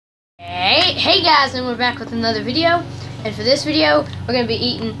Hey guys, and we're back with another video. And for this video, we're going to be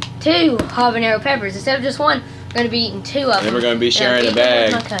eating 2 habanero peppers. Instead of just one, we're going to be eating 2 of them. And we're going to be sharing a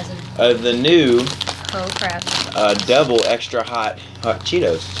bag of the new double extra hot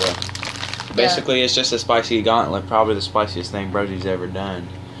Cheetos. So basically, it's just a spicy gauntlet, probably the spiciest thing Brody's ever done.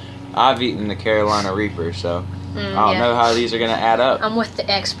 I've eaten the Carolina Reaper, so I don't know how these are going to add up. I'm with the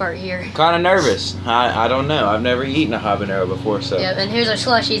expert here. Kind of nervous. I don't know. I've never eaten a habanero before, so. Yep, and here's our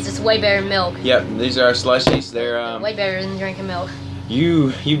slushies. It's way better than milk. Yep, these are our slushies. They're way better than drinking milk.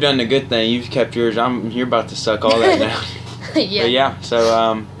 You've done a good thing. You've kept yours. You're about to suck all that now. Yeah. But yeah,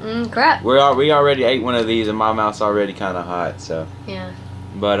 so crap. we already ate one of these, and my mouth's already kind of hot. So. Yeah.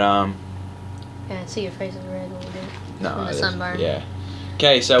 But Yeah, see your face is red a little bit. No. From the sunburn. Yeah.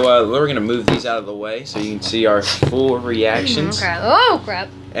 Okay, so we're gonna move these out of the way so you can see our full reactions. Crap. Oh crap.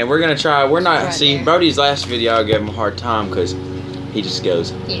 And we're gonna try. We're not Right see there. Brody's last video. I gave him a hard time because he just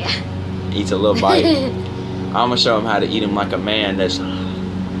goes. Yeah. Eats a little bite. I'm gonna show him how to eat him like a man. That's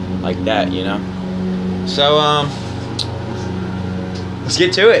like that, you know. So let's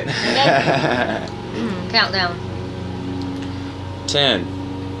get to it. Okay. Countdown.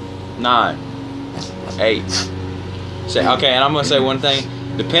 10, 9, 8. Say, okay, and I'm gonna say one thing.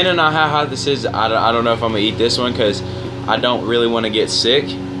 Depending on how hot this is, I don't know if I'm gonna eat this one because I don't really want to get sick,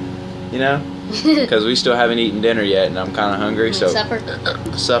 you know, because we still haven't eaten dinner yet, and I'm kind of hungry. So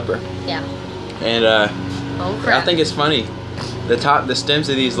supper. Yeah. And oh crap. I think it's funny. The stems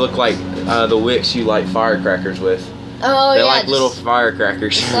of these look like the wicks you light firecrackers with. Oh They're yeah. like little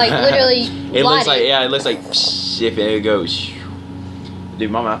firecrackers. It's like literally. It looks like it looks like if it goes. Dude,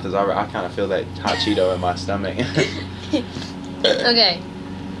 my mouth is already. I kind of feel that hot Cheeto in my stomach. Okay.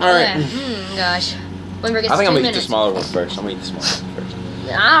 Alright. Okay. Gosh. Whenever it gets I think I'm 2 gonna eat minutes. the smaller one first. I'm gonna eat the smaller one first.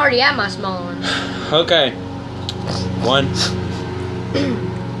 I already have my smaller one. Okay. 1.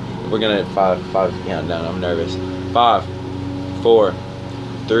 We're gonna 5 countdown. I'm nervous. 5, 4,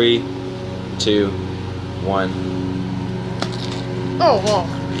 3, 2, 1. Oh wow.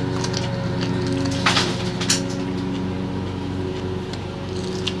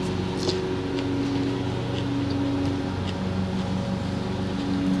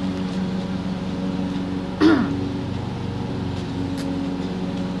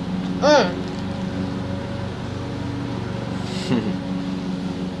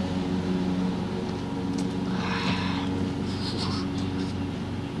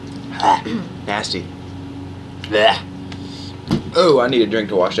 Nasty. Blech. Oh, I need a drink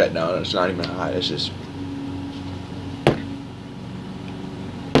to wash that down. It's not even hot. It's just.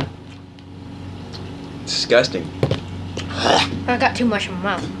 Disgusting. I got too much in my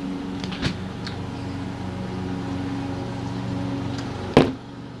mouth.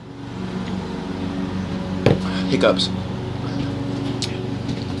 Hiccups.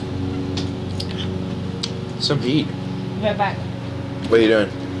 Some heat. Right back. What are you doing?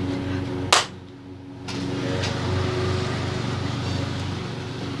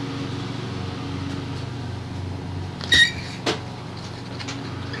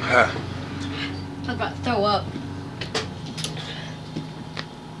 I'm about to throw up.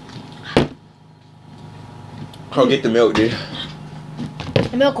 Oh, get the milk, dude.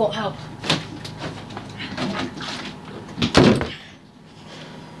 The milk won't help.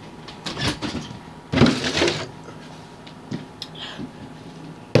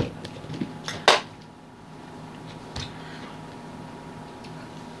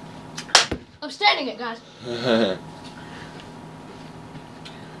 I'm standing it, guys.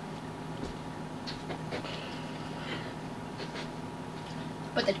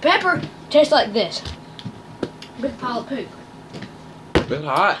 But the pepper tastes like this. Big pile of poop. A bit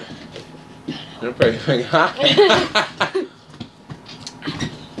hot. You're pretty hot. You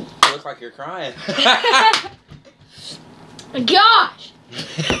look like you're crying. Gosh!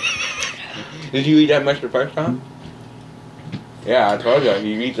 Did you eat that much the first time? Yeah, I told you.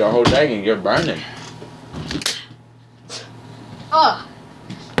 You eat the whole thing and you're burning. Ugh.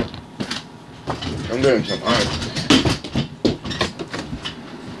 I'm doing some ice.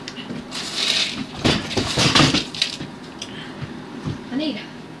 I need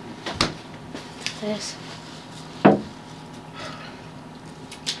this.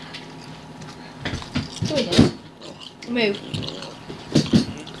 Here we go. Move.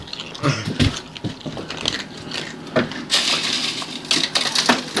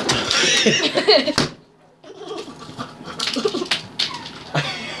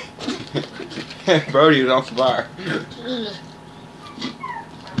 Brody was on fire.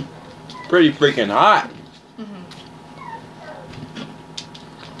 Pretty freaking hot.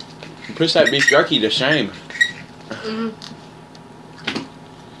 Push that beef jerky to shame.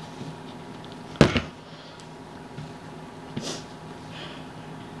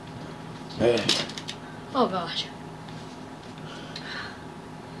 Oh gosh.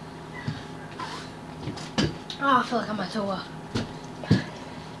 Oh, I feel like I'm about to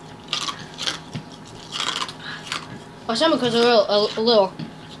my stomach was a little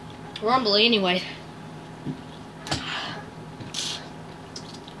rumbly anyway.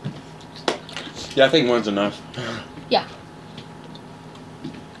 Yeah, I think one's enough. Yeah.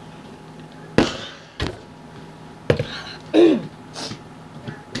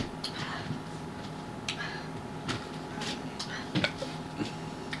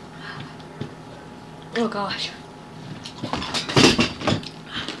 Oh gosh.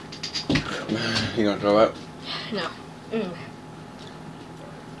 You gonna throw up? No.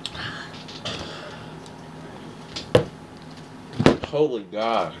 Holy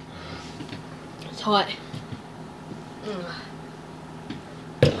God. It's hot.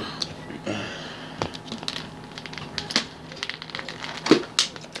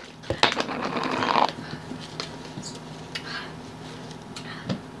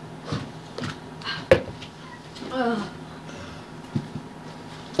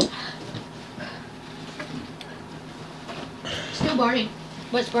 Still burning.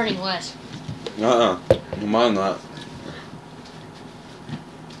 What's burning less? Mine not.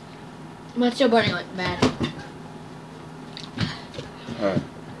 Mine's still burning like bad. Alright.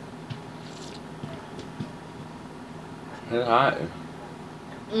 It's hot.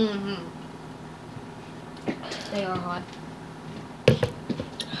 Mm-hmm. They are hot.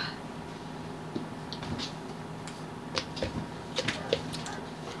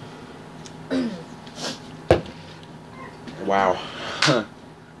 Wow.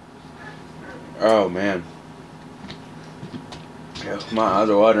 Oh man. My eyes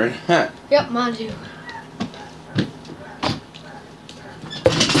are watering. Yep, mine too.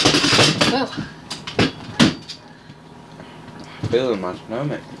 Oh, Feel it in my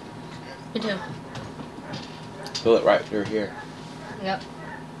stomach. me too. Feel it right through here. Yep.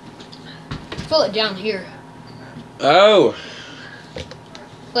 Feel it down here. Oh.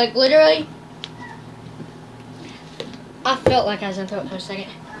 Like literally, I felt like I was gonna throw it for a second.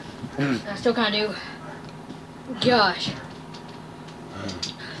 I still kind of do. Gosh.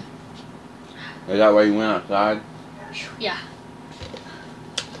 Is that why you went outside? Yeah.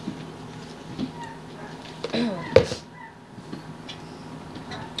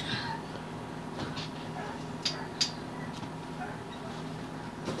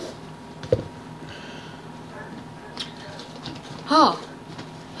 Oh.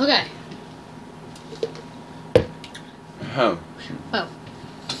 Okay. Oh. Oh.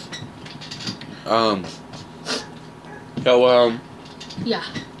 So, Yeah.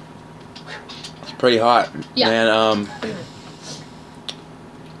 it's pretty hot. Yeah. And,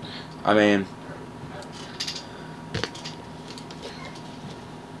 I mean,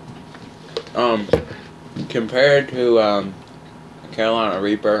 compared to, Carolina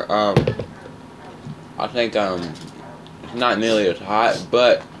Reaper, I think, it's not nearly as hot,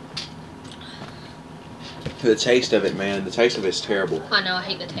 but the taste of it, man, the taste of it's terrible. I know, I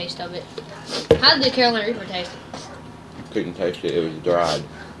hate the taste of it. How did the Carolina Reaper taste? Couldn't taste it, it was dried.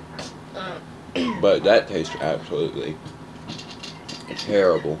 But that tastes absolutely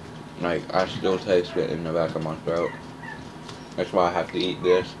terrible. Like, I still taste it in the back of my throat. That's why I have to eat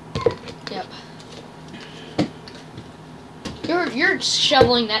this. Yep. You're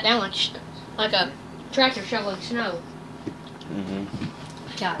shoveling that down like a tractor shoveling snow. Mm-hmm.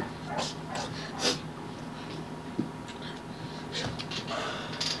 Yeah.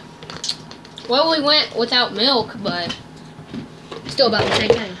 Well, we went without milk, but still about the same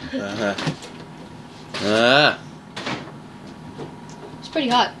thing. It's pretty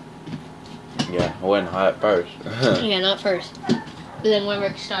hot. Yeah, it wasn't hot at first. Yeah, not first. But then when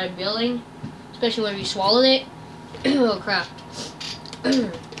we started building, especially when we swallowed it, oh crap.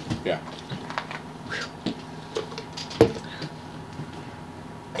 Yeah.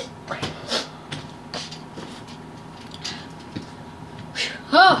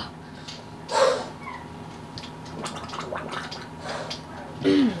 Oh.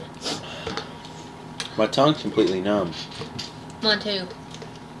 My tongue's completely numb. Mine too.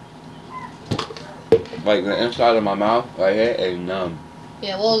 Like the inside of my mouth, right here, is numb.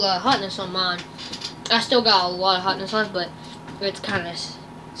 Yeah, well, the hotness on mine. I still got a lot of hotness on it, but it's kind of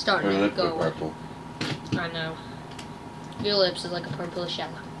starting Your to lips go are away. purple. I know. Your lips is like a purplish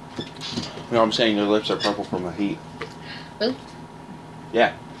yellow. No, I'm saying your lips are purple from the heat. Really?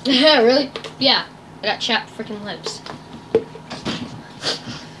 Yeah. Really? Yeah. I got chapped freaking lips.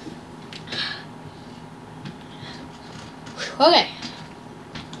 Okay.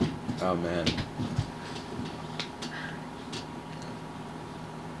 Oh man.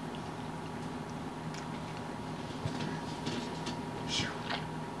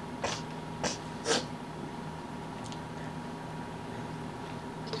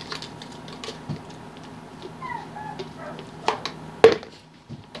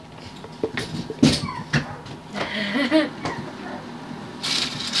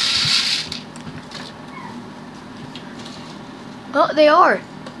 they are.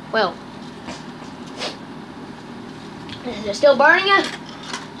 Well, is it still burning you?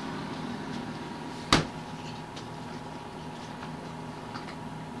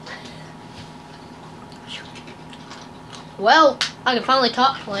 Well, I can finally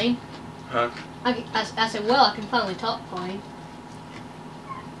talk plain. Huh? I said, well, I can finally talk plain.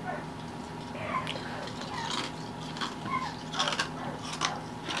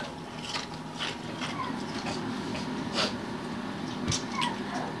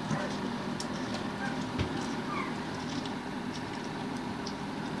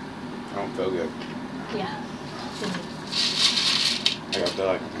 I don't feel good. Yeah. I feel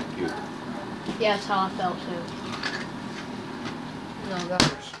like I'm puke. Yeah, that's how I felt too. No,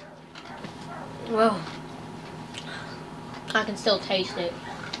 gosh. Well, I can still taste it.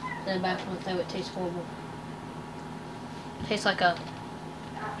 Then back when I say it tastes horrible. Tastes like a.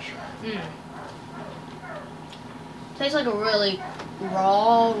 Tastes like a really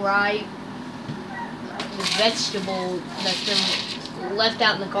raw, ripe vegetable that's been left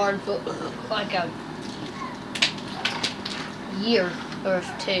out in the garden for like a year or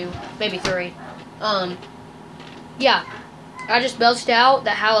two, maybe 3. Yeah. I just belched out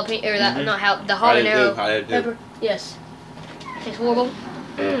that jalapeno, or that the habanero pepper. Yes. Tastes horrible.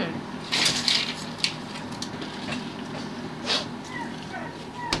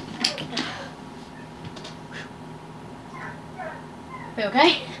 You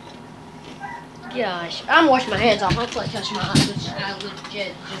okay? Gosh, I'm washing my hands off. I'm not touching my eyes, which I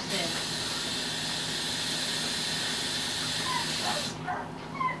legit just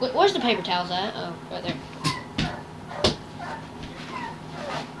did. Where's the paper towels at? Oh, right there.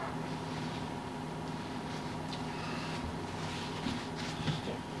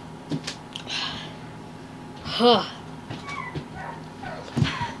 Huh.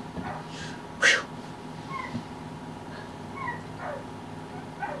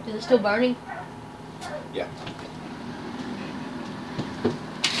 Is it still burning? Yeah.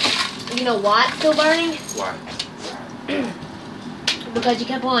 You know why it's still burning? Why? Because you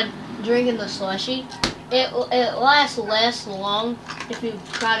kept on drinking the slushy. It lasts less long if you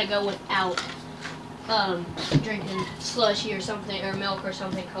try to go without drinking slushy or something, or milk or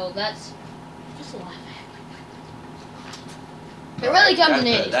something cold. That's just a life hack. It really comes in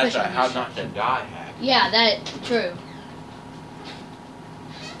handy. That's a how not to die hack. Yeah, that's true.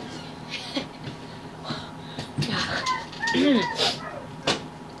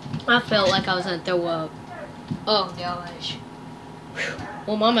 I felt like I was gonna throw up. Oh gosh.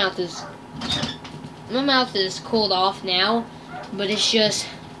 Well, my mouth is cooled off now, but it's just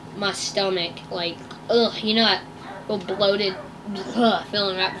my stomach, like, ugh, you know that little bloated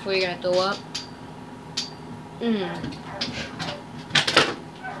feeling right before you're gonna throw up.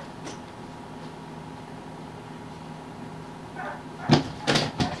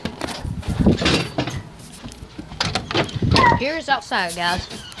 Here's outside, guys.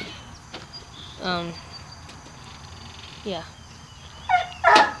 Yeah.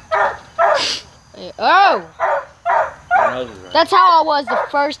 Oh! That's how I was the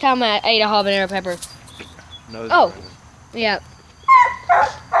first time I ate a habanero pepper. Oh, yeah.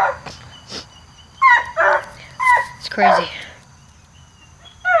 It's crazy.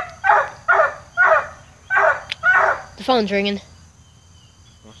 The phone's ringing.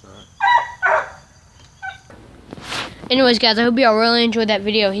 Anyways, guys, I hope y'all really enjoyed that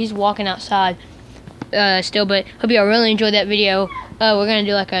video. He's walking outside still, but hope y'all really enjoyed that video. We're gonna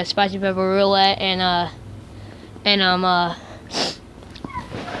do like a spicy pepper roulette, and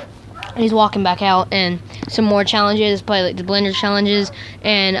he's walking back out, and some more challenges, probably like the blender challenges.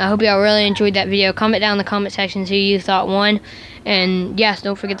 And I hope y'all really enjoyed that video. Comment down in the comment section who you thought won. And yes,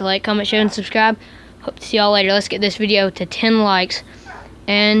 don't forget to like, comment, share, and subscribe. Hope to see y'all later. Let's get this video to 10 likes.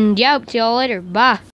 And yeah, hope to see y'all later. Bye.